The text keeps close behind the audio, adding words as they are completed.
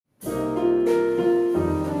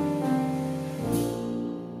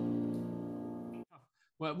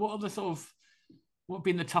Well, what are the sort of what have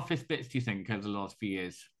been the toughest bits, do you think, over the last few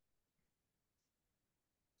years?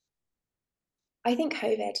 I think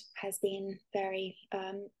COVID has been very,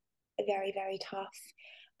 very tough.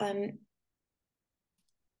 Um,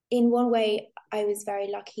 in one way, I was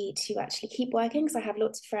very lucky to actually keep working because I have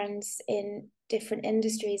lots of friends in different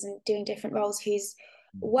industries and doing different roles whose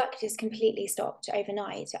work just completely stopped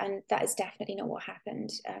overnight. And that is definitely not what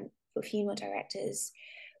happened for funeral directors.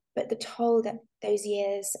 But the toll that those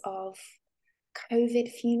years of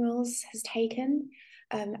COVID funerals has taken,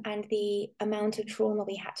 and the amount of trauma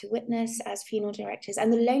we had to witness as funeral directors,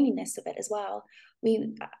 and the loneliness of it as well.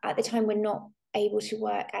 We, at the time, were not able to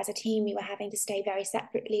work as a team. We were having to stay very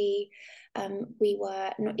separately. We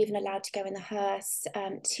were not even allowed to go in the hearse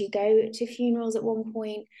to go to funerals at one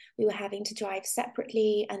point. We were having to drive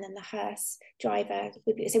separately, and then the hearse driver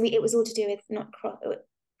would be, it was all to do with not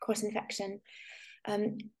cross infection.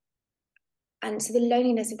 Um, and so the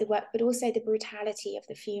loneliness of the work, but also the brutality of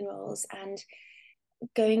the funerals, and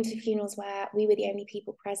going to funerals where we were the only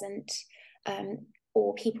people present,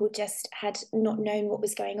 or people just had not known what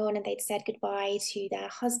was going on and they'd said goodbye to their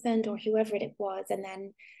husband or whoever it was, and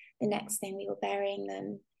then the next thing we were burying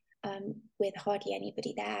them, with hardly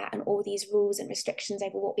anybody there, and all these rules and restrictions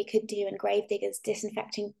over what we could do, and grave diggers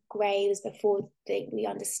disinfecting graves before we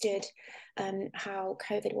understood how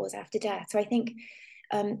COVID was after death. So I think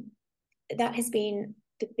that has been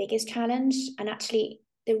the biggest challenge, and actually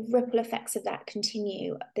the ripple effects of that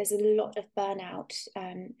continue. There's a lot of burnout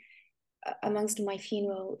amongst my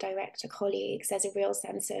funeral director colleagues. There's a real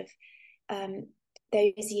sense of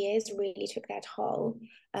those years really took their toll,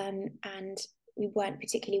 and we weren't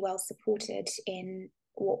particularly well supported in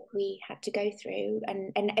what we had to go through,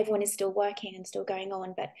 and everyone is still working and still going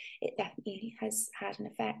on, but it definitely has had an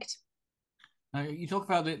effect. You talk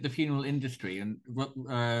about the funeral industry, and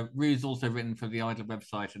Rue's also written for the Idler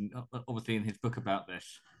website, and obviously in his book about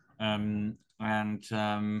this. And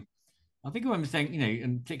I think I remember saying,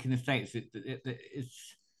 in particular in the States,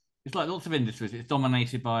 it's like lots of industries. It's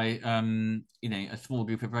dominated by a small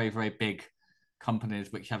group of very, very big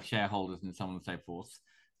companies which have shareholders and so on and so forth.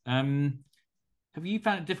 Um, have you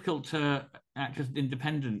found it difficult to act as an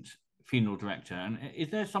independent funeral director? And is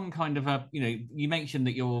there some kind of you mentioned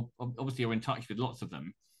that you're in touch with lots of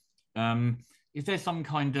them. Um, is there some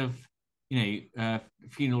kind of,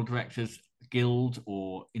 funeral directors guild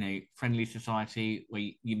or, friendly society where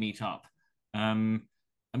you meet up? And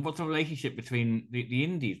what's the relationship between the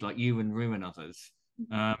indies like you and Rue and others,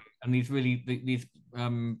 and these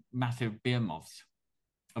massive beer moths?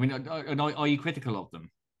 I mean, are you critical of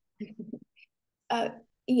them? Uh,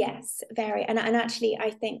 yes, very. And actually, I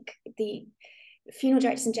think the funeral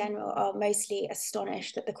directors in general are mostly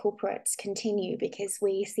astonished that the corporates continue, because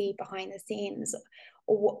we see behind the scenes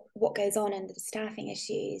or what goes on and the staffing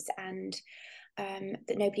issues, and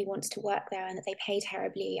that nobody wants to work there, and that they pay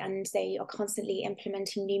terribly, and they are constantly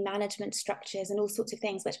implementing new management structures and all sorts of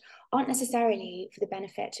things which aren't necessarily for the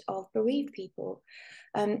benefit of bereaved people.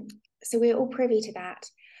 So we're all privy to that.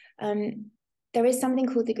 There is something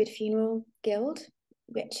called the Good Funeral Guild,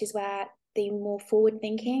 which is where the more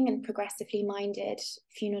forward-thinking and progressively minded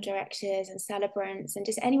funeral directors and celebrants, and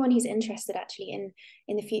just anyone who's interested actually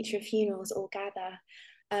in the future of funerals, all gather.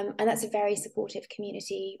 And that's a very supportive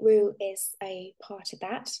community. Rue is a part of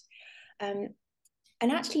that. And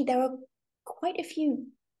actually, there are quite a few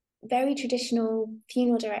very traditional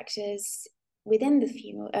funeral directors within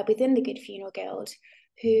the Good Funeral Guild,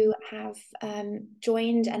 who have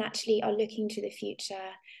joined and actually are looking to the future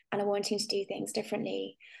and are wanting to do things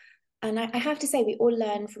differently. And I have to say, we all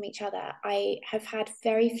learn from each other. I have had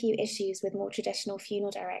very few issues with more traditional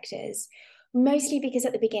funeral directors, mostly because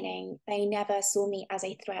at the beginning, they never saw me as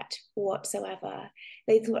a threat whatsoever.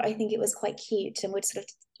 They thought, I think it was quite cute, and would sort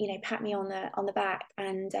of, pat me on the back,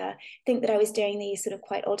 and think that I was doing these sort of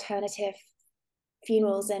quite alternative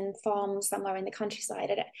funerals and farms somewhere in the countryside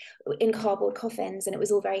in cardboard coffins, and it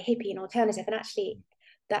was all very hippie and alternative. And actually,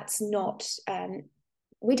 that's not,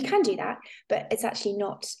 we can do that, but it's actually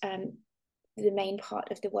not the main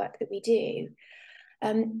part of the work that we do.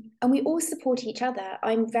 And we all support each other.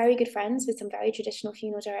 I'm very good friends with some very traditional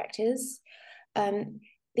funeral directors.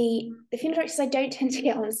 The funeral directors I don't tend to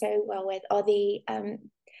get on so well with are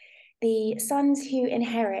the sons who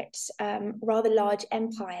inherit rather large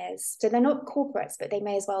empires. So they're not corporates, but they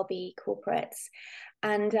may as well be corporates.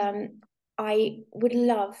 And I would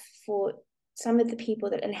love for some of the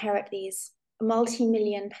people that inherit these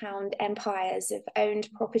multi-million pound empires of owned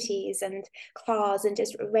properties and cars and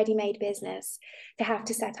just ready-made business to have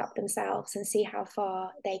to set up themselves and see how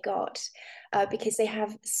far they got, because they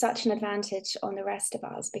have such an advantage on the rest of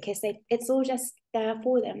us, because it's all just there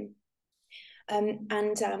for them.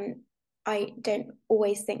 I don't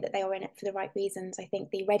always think that they are in it for the right reasons. I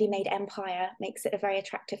think the ready-made empire makes it a very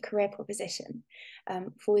attractive career proposition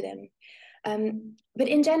for them. But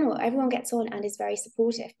in general, everyone gets on and is very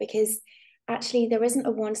supportive, because actually there isn't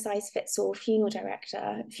a one-size-fits-all funeral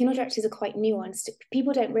director. Funeral directors are quite nuanced.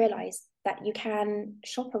 People don't realize that you can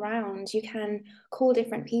shop around, you can call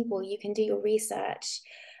different people, you can do your research,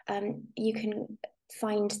 you can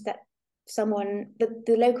find that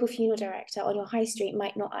the local funeral director on your high street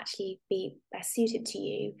might not actually be best suited to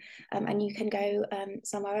you, and you can go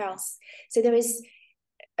somewhere else. So there is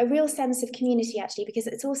a real sense of community, actually, because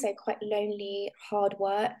it's also quite lonely, hard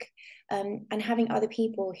work, and having other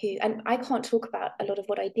people who, and I can't talk about a lot of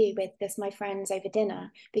what I do with this my friends over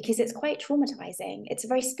dinner, because it's quite traumatizing. It's a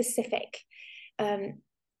very specific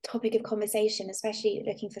topic of conversation, especially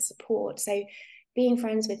looking for support. So being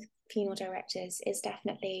friends with funeral directors is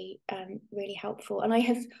definitely really helpful. And I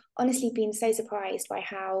have honestly been so surprised by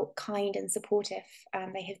how kind and supportive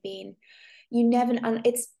they have been. You never, and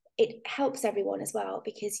it helps everyone as well,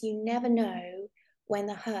 because you never know when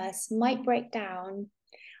the hearse might break down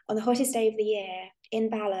on the hottest day of the year in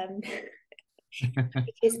Balham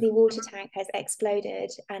because the water tank has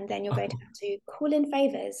exploded, and then you're going to have to call in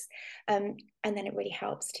favors, and then it really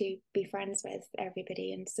helps to be friends with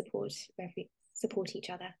everybody and support each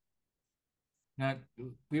other. Now,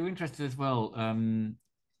 we were interested as well.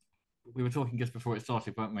 We were talking just before it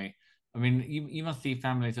started, weren't we? I mean, you must see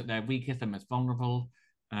families at their weakest and most vulnerable,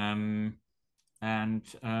 and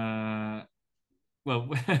well,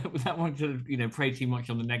 without wanting to prey too much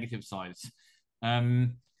on the negative sides,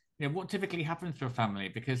 what typically happens to a family?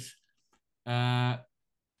 Because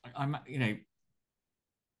I'm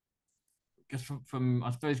just from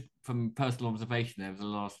I suppose from personal observation over the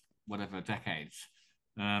last whatever decades,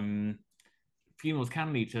 funerals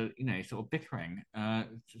can lead to sort of bickering.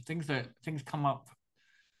 Things come up,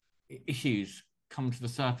 issues come to the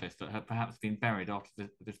surface that have perhaps been buried after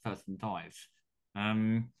this person dies.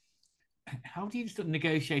 How do you sort of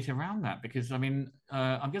negotiate around that? Because I mean,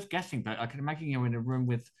 I'm just guessing, but I can imagine you're in a room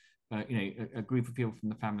with a group of people from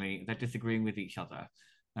the family, they're disagreeing with each other.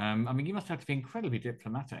 I mean, you must have to be incredibly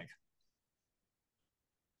diplomatic.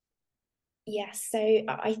 Yes, so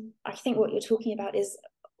I think what you're talking about is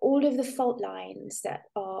all of the fault lines that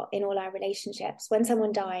are in all our relationships when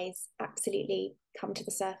someone dies absolutely come to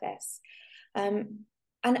the surface. And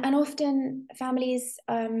often families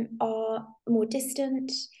are more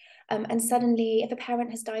distant, and suddenly if a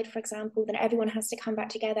parent has died, for example, then everyone has to come back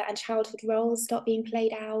together and childhood roles start being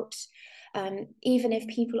played out. Even if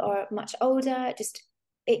people are much older, just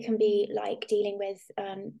it can be like dealing with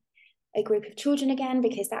a group of children again,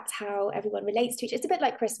 because that's how everyone relates to each other. It's a bit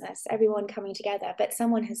like Christmas, everyone coming together, but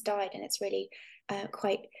someone has died and it's really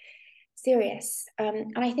quite serious.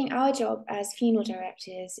 And I think our job as funeral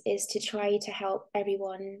directors is to try to help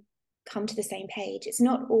everyone come to the same page. It's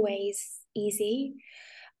not always easy,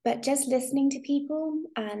 but just listening to people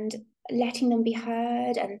and letting them be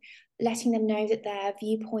heard and letting them know that their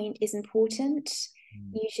viewpoint is important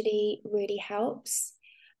usually really helps.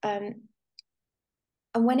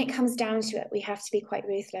 And when it comes down to it, we have to be quite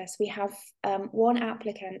ruthless. We have one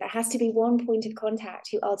applicant. There has to be one point of contact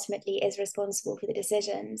who ultimately is responsible for the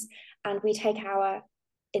decisions. And we take our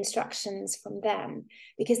instructions from them,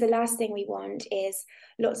 because the last thing we want is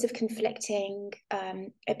lots of conflicting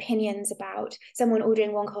opinions about someone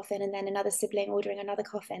ordering one coffin and then another sibling ordering another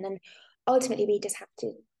coffin. And ultimately, we just have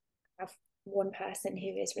to have one person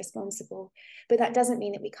who is responsible. But that doesn't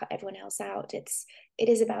mean that we cut everyone else out. It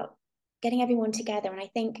is about getting everyone together. And I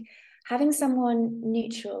think having someone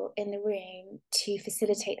neutral in the room to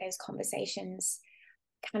facilitate those conversations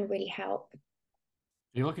can really help.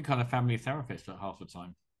 You're like a kind of family therapist at half the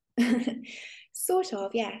time. Sort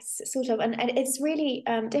of, yes, sort of. And it's really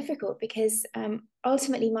difficult, because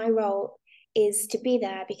ultimately my role is to be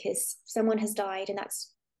there because someone has died, and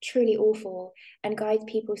that's truly awful, and guide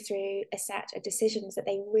people through a set of decisions that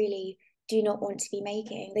they really do not want to be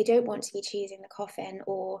making. They don't want to be choosing the coffin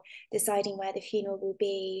or deciding where the funeral will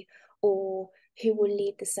be or who will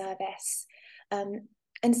lead the service.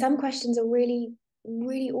 And some questions are really,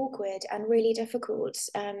 really awkward and really difficult.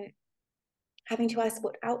 Having to ask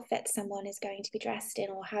what outfit someone is going to be dressed in,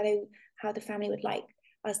 or how the family would like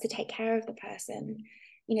us to take care of the person.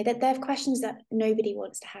 That there are questions that nobody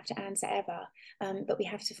wants to have to answer ever, but we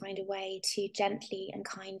have to find a way to gently and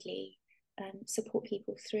kindly support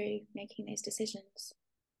people through making those decisions.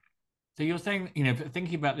 So you're saying,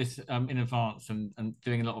 thinking about this in advance and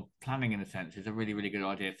doing a lot of planning in a sense is a really, really good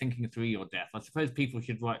idea. Thinking through your death. I suppose people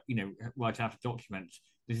should write out a document.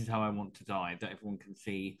 This is how I want to die, that everyone can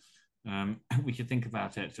see. We should think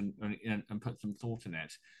about it and put some thought in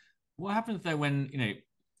it. What happens though when,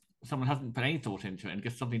 someone hasn't put any thought into it and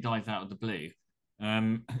just suddenly dies out of the blue?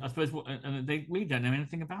 I suppose and they really don't know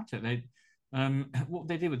anything about it. What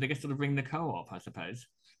they do is they just sort of ring the co-op, I suppose,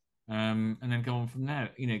 and then go on from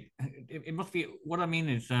there. It must be. What I mean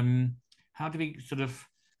is, how do we sort of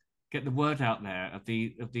get the word out there of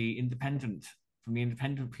the independent from the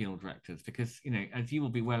independent funeral directors? Because as you will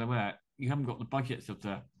be well aware, you haven't got the budgets of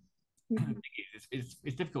the. Mm-hmm.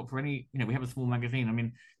 It's difficult for any. We have a small magazine. I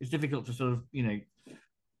mean, it's difficult to sort of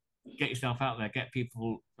get yourself out there, get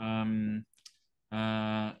people sort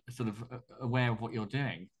of aware of what you're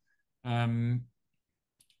doing.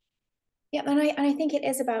 Yeah, and I think it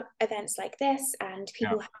is about events like this and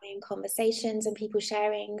people having conversations and people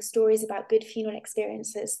sharing stories about good funeral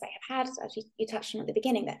experiences they have had, as you touched on at the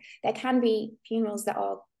beginning, that there can be funerals that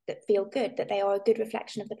feel good, that they are a good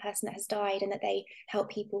reflection of the person that has died, and that they help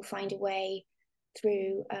people find a way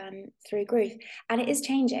through grief. And it is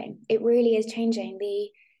changing. It really is changing.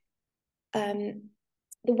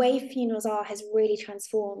 The way funerals has really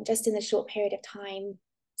transformed just in the short period of time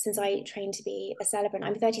since I trained to be a celebrant.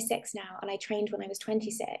 I'm 36 now, and I trained when I was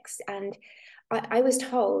 26. And I was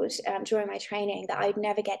told during my training that I'd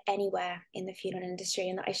never get anywhere in the funeral industry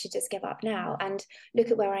and that I should just give up now. And look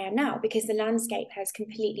at where I am now, because the landscape has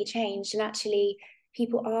completely changed. And actually,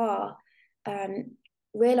 people are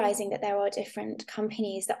realizing that there are different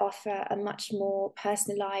companies that offer a much more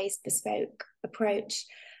personalized, bespoke approach.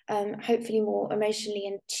 Hopefully more emotionally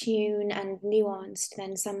in tune and nuanced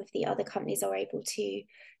than some of the other companies are able to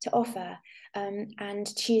offer,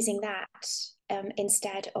 and choosing that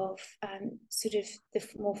instead of sort of the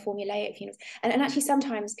more formulaic funerals. And actually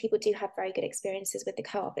sometimes people do have very good experiences with the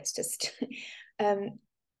co-op. It's just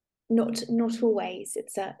not always.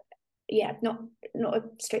 It's not a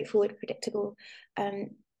straightforward, predictable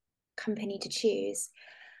company to choose.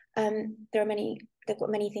 They've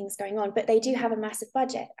got many things going on, but they do have a massive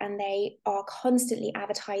budget, and they are constantly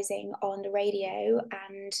advertising on the radio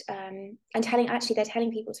and they're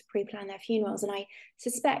telling people to pre-plan their funerals. And I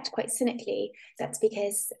suspect, quite cynically, that's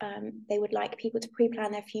because they would like people to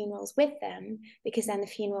pre-plan their funerals with them, because then the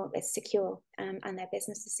funeral is secure and their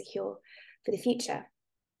business is secure for the future.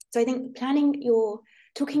 So I think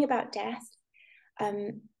talking about death,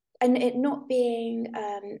 and it not being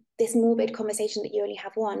this morbid conversation that you only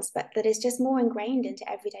have once, but that is just more ingrained into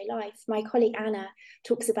everyday life. My colleague Anna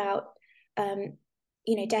talks about,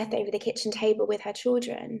 death over the kitchen table with her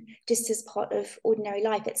children, just as part of ordinary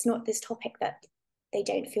life. It's not this topic that they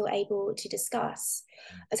don't feel able to discuss.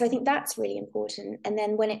 So I think that's really important. And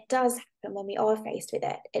then when it does happen, when we are faced with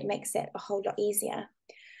it, it makes it a whole lot easier.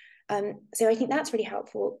 So I think that's really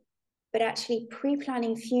helpful. But actually,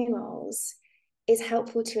 pre-planning funerals is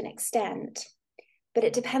helpful to an extent, but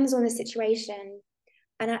it depends on the situation.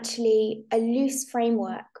 And actually, a loose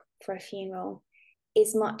framework for a funeral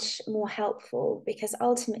is much more helpful, because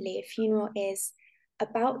ultimately a funeral is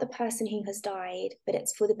about the person who has died, but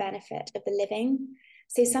it's for the benefit of the living.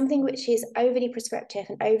 So something which is overly prescriptive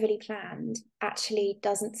and overly planned actually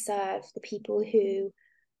doesn't serve the people who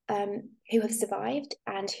have survived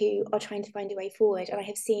and who are trying to find a way forward. And I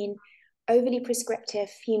have seen overly prescriptive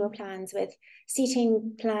funeral plans with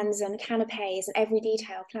seating plans and canapes and every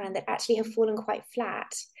detail plan that actually have fallen quite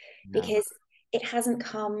flat, because it hasn't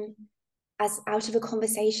come as out of a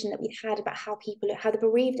conversation that we've had about how the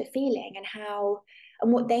bereaved are feeling and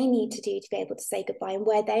what they need to do to be able to say goodbye and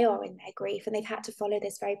where they are in their grief. And they've had to follow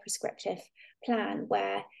this very prescriptive plan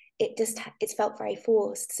where it's felt very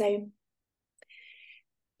forced. So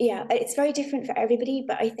yeah, it's very different for everybody,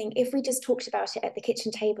 but I think if we just talked about it at the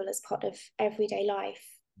kitchen table as part of everyday life,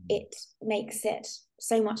 it makes it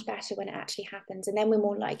so much better when it actually happens. And then we're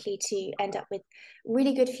more likely to end up with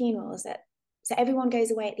really good funerals so everyone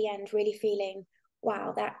goes away at the end really feeling,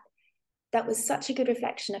 wow, that was such a good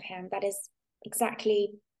reflection of him. That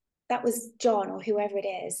was John, or whoever it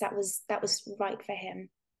is, that was right for him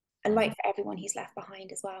and right for everyone he's left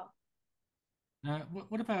behind as well.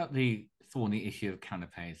 What about the thorny issue of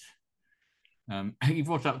canapes? You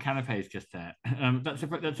brought up canapes just there. That's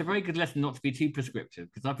a very good lesson not to be too prescriptive,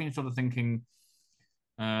 because I've been sort of thinking,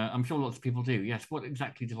 I'm sure lots of people do. Yes, what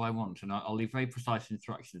exactly do I want? And I'll leave very precise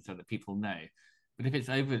instructions so that people know. But if it's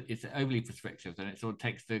overly prescriptive, then it sort of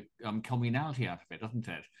takes the communality out of it, doesn't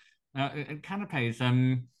it? And canapes. I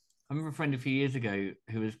remember a friend a few years ago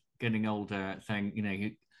who was getting older saying,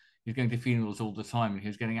 He was going to funerals all the time, and he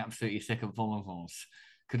was getting absolutely sick of vol au vents.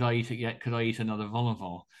 Could I eat it yet? Could I eat another vol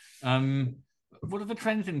au vent? What are the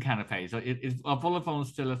trends in canapes? Are vol au vents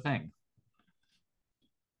still a thing?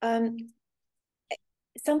 Um,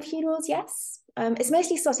 some funerals, yes. It's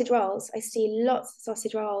mostly sausage rolls. I see lots of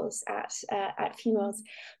sausage rolls at funerals,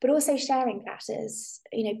 but also sharing platters.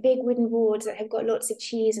 You know, big wooden boards that have got lots of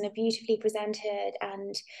cheese and are beautifully presented,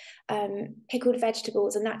 and pickled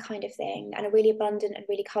vegetables and that kind of thing, and are really abundant and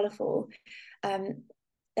really colourful. Um,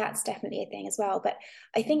 that's definitely a thing as well. But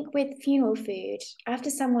I think with funeral food, after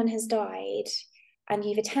someone has died, and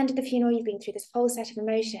you've attended the funeral, you've been through this whole set of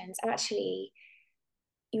emotions, actually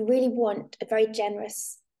you really want a very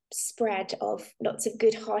generous spread of lots of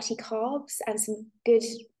good hearty carbs and some good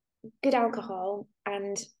alcohol,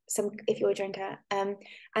 and some, if you're a drinker, and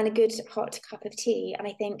a good hot cup of tea. And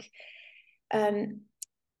I think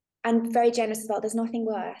and very generous as well. There's nothing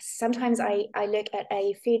worse. Sometimes I look at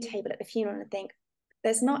a food table at the funeral and think,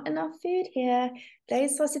 there's not enough food here.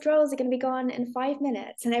 Those sausage rolls are going to be gone in 5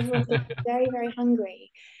 minutes, and everyone's very, very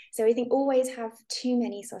hungry. So I think always have too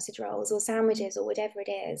many sausage rolls or sandwiches or whatever it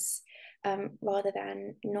is, rather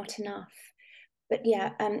than not enough. But yeah,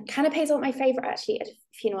 canapes aren't my favorite actually at a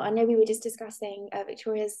funeral. I know we were just discussing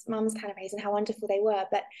Victoria's mum's canapes and how wonderful they were,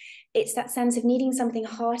 but it's that sense of needing something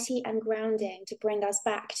hearty and grounding to bring us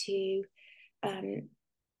back to,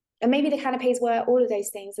 and maybe the canapes were all of those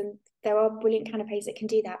things, and there are brilliant canapes that can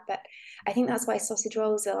do that. But I think that's why sausage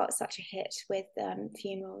rolls are such a hit with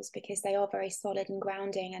funerals, because they are very solid and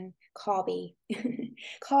grounding and carby.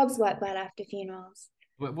 Carbs work well after funerals.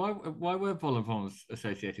 Why were vol au vents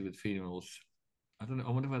associated with funerals? I don't know.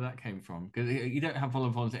 I wonder where that came from, because you don't have vol au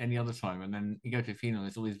vents at any other time, and then you go to a funeral,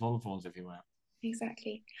 there's all these vol au vents everywhere.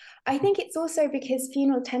 Exactly. I think it's also because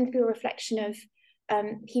funerals tend to be a reflection of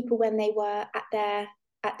people when they were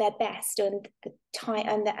at their best, and the time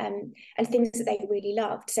and things that they really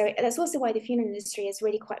loved. So that's also why the funeral industry is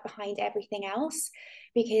really quite behind everything else,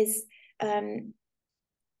 because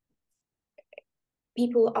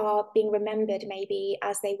people are being remembered maybe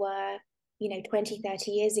as they were, 20,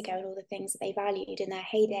 30 years ago, and all the things that they valued in their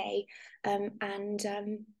heyday. And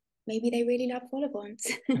maybe they really love vol au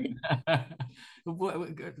vents.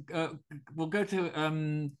 We'll go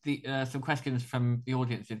to the some questions from the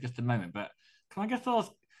audience in just a moment, but can I just ask?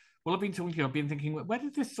 Well, I've been talking to you. I've been thinking, where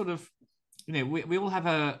did this sort of, we all have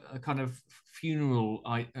a kind of funeral,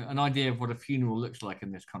 an idea of what a funeral looks like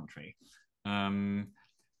in this country,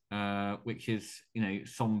 which is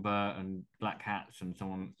somber and black hats and so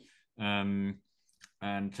on.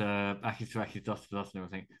 And ashes to ashes, dust to dust, and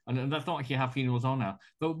everything. And that's not actually how funerals are now.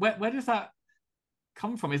 But where does that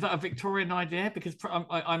come from? Is that a Victorian idea? Because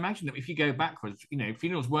I imagine that if you go backwards,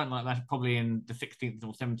 funerals weren't like that probably in the 16th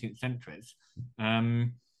or 17th centuries.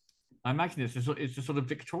 I imagine it's a sort of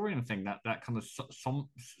Victorian thing, that kind of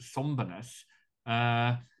somberness.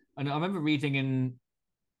 And I remember reading in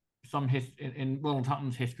in Ronald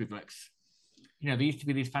Hutton's history books, there used to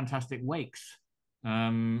be these fantastic wakes,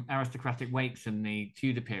 aristocratic wakes in the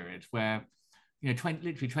Tudor period, where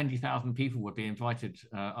literally 20,000 people would be invited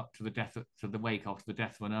up to the wake after the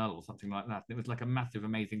death of an earl or something like that. And it was like a massive,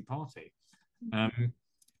 amazing party.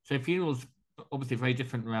 So funerals, obviously, very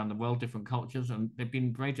different around the world, different cultures, and they've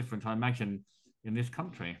been very different, I imagine, in this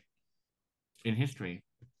country, in history.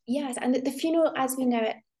 Yes, and the funeral as we know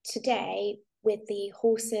it today, with the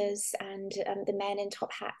horses and the men in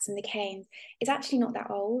top hats and the canes, is actually not that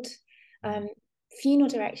old. Funeral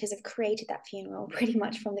directors have created that funeral pretty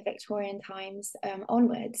much from the Victorian times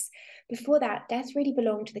onwards. Before that, death really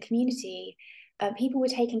belonged to the community. People were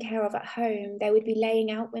taken care of at home. They would be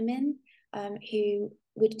laying out women who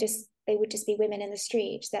would just be women in the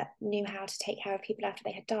street that knew how to take care of people after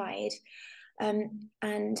they had died.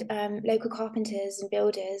 And local carpenters and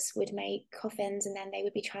builders would make coffins, and then they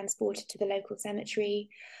would be transported to the local cemetery.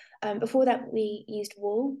 Before that, we used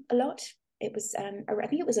wool a lot. It was, I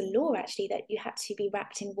think it was a law actually that you had to be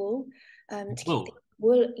wrapped in wool to keep the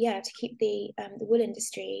wool, to keep the wool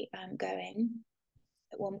industry going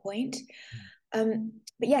at one point. But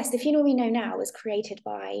yes, the funeral we know now was created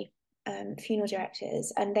by funeral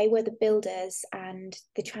directors, and they were the builders and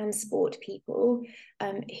the transport people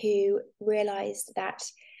who realized that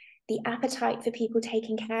the appetite for people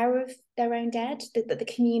taking care of their own dead, that the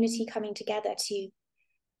community coming together to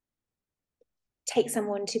take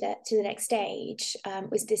someone to the next stage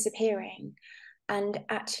was disappearing, and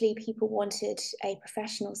actually people wanted a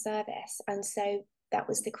professional service. And so that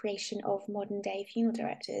was the creation of modern day funeral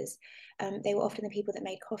directors. They were often the people that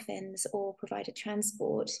made coffins or provided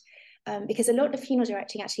transport, because a lot of funeral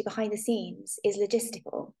directing actually behind the scenes is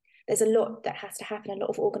logistical. there's a lot that has to happen, a lot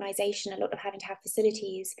of organization, a lot of having to have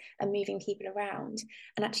facilities and moving people around.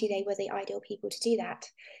 And actually, they were the ideal people to do that.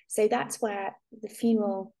 So that's where the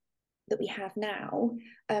funeral that we have now,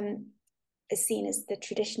 is seen as the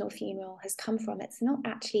traditional funeral, has come from. It's not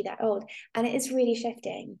actually that old, and it is really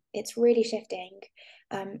shifting. It's really shifting,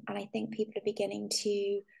 and I think people are beginning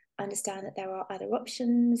to understand that there are other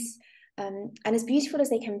options, and as beautiful as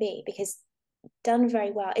they can be, because done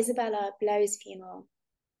very well. Isabella Blow's funeral,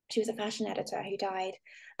 she was a fashion editor who died,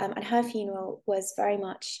 and her funeral was very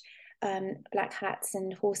much black hats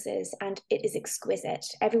and horses, and it is exquisite.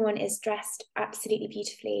 Everyone is dressed absolutely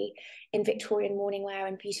beautifully in Victorian mourning wear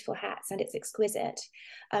and beautiful hats, and it's exquisite.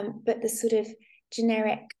 But the sort of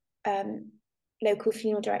generic local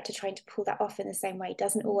funeral director trying to pull that off in the same way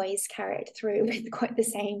doesn't always carry it through with quite the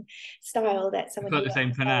same style that It's someone not who the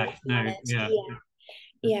same panache. No, managed. yeah.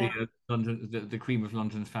 Yeah, It's yeah, London, the cream of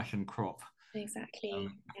London's fashion crop. exactly.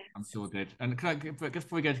 I'm Yes. sure did. And can I, just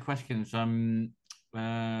before we go to questions, in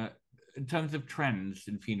terms of trends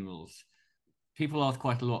in funerals, people ask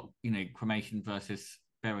quite a lot, cremation versus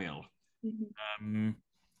burial. Mhm. Um,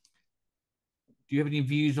 do you have any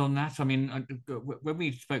views on that? I mean, when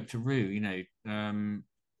we spoke to Rue,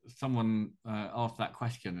 someone asked that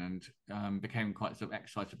question and became quite sort of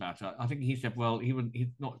excited about it. I think he said, well,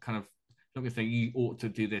 he's not kind of not going to say you ought to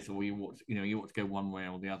do this or you ought to go one way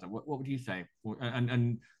or the other. What would you say?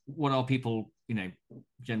 And what are people,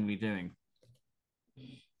 generally doing?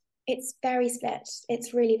 It's very split.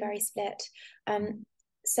 It's really very split.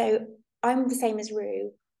 So I'm the same as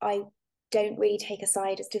Rue. I don't really take a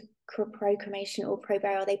side as to pro cremation or pro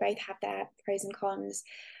burial. They both have their pros and cons.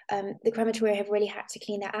 The crematoria have really had to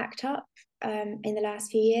clean their act up in the last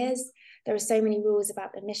few years. There are so many rules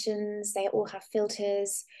about emissions. They all have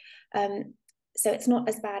filters. So it's not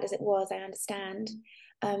as bad as it was, I understand.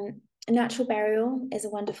 Natural burial is a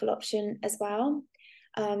wonderful option as well.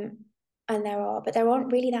 Um, and but there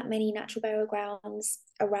aren't really that many natural burial grounds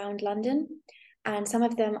around London, and some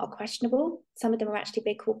of them are questionable. Some of them are actually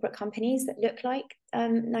big corporate companies that look like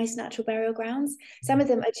nice natural burial grounds. Some of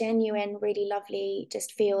them are genuine, really lovely,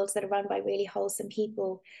 just fields that are run by really wholesome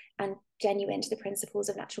people and genuine to the principles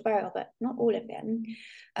of natural burial, but not all of them.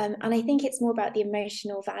 And I think it's more about the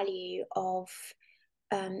emotional value of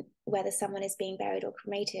whether someone is being buried or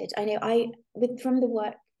cremated. I know from the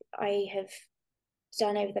work I have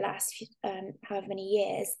done over the last however many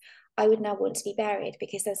years, I would now want to be buried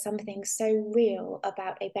because there's something so real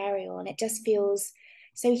about a burial, and it just feels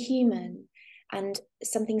so human and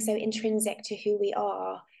something so intrinsic to who we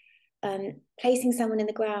are. Placing someone in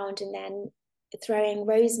the ground and then throwing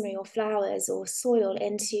rosemary or flowers or soil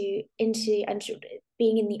into and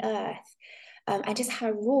being in the earth, and just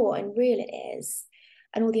how raw and real it is,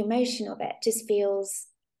 and all the emotion of it just feels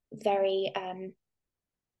very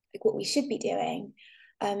like what we should be doing.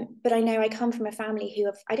 But I know I come from a family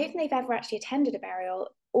I don't think they've ever actually attended a burial.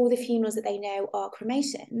 All the funerals that they know are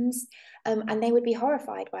cremations, and they would be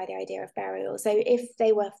horrified by the idea of burial. So if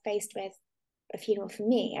they were faced with a funeral for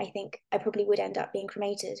me, I think I probably would end up being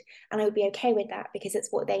cremated, and I would be okay with that because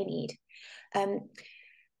it's what they need.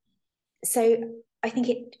 So I think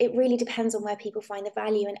it really depends on where people find the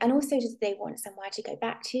value, and also, do they want somewhere to go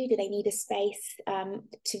back to? Do they need a space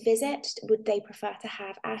to visit? Would they prefer to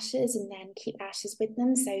have ashes and then keep ashes with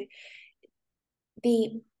them? So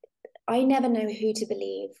I never know who to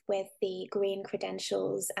believe with the green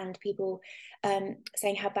credentials and people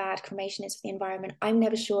saying how bad cremation is for the environment. I'm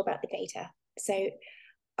never sure about the data. So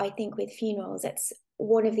I think with funerals, it's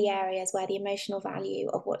one of the areas where the emotional value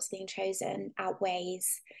of what's being chosen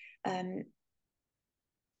outweighs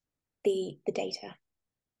the data.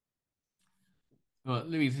 Well,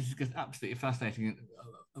 Louise, this is just absolutely fascinating.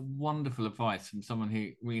 A wonderful advice from someone who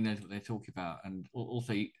really knows what they're talking about and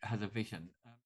also has a vision.